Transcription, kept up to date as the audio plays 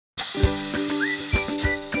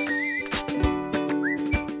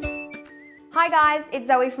guys, it's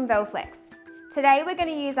Zoe from Velflex. Today we're going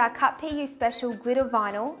to use our Cut PU Special glitter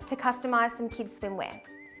vinyl to customise some kids' swimwear.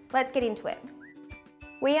 Let's get into it.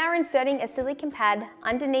 We are inserting a silicone pad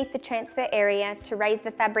underneath the transfer area to raise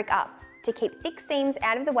the fabric up, to keep thick seams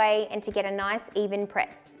out of the way and to get a nice even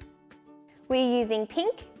press. We're using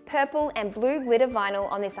pink, purple and blue glitter vinyl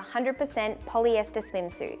on this 100% polyester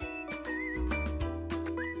swimsuit.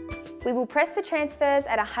 We will press the transfers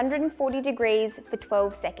at 140 degrees for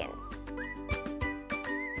 12 seconds.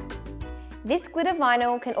 This glitter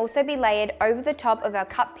vinyl can also be layered over the top of our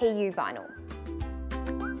Cut PU vinyl.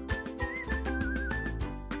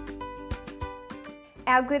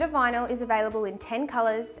 Our glitter vinyl is available in 10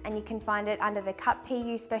 colours and you can find it under the Cut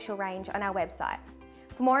PU Special range on our website.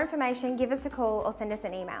 For more information, give us a call or send us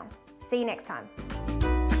an email. See you next time.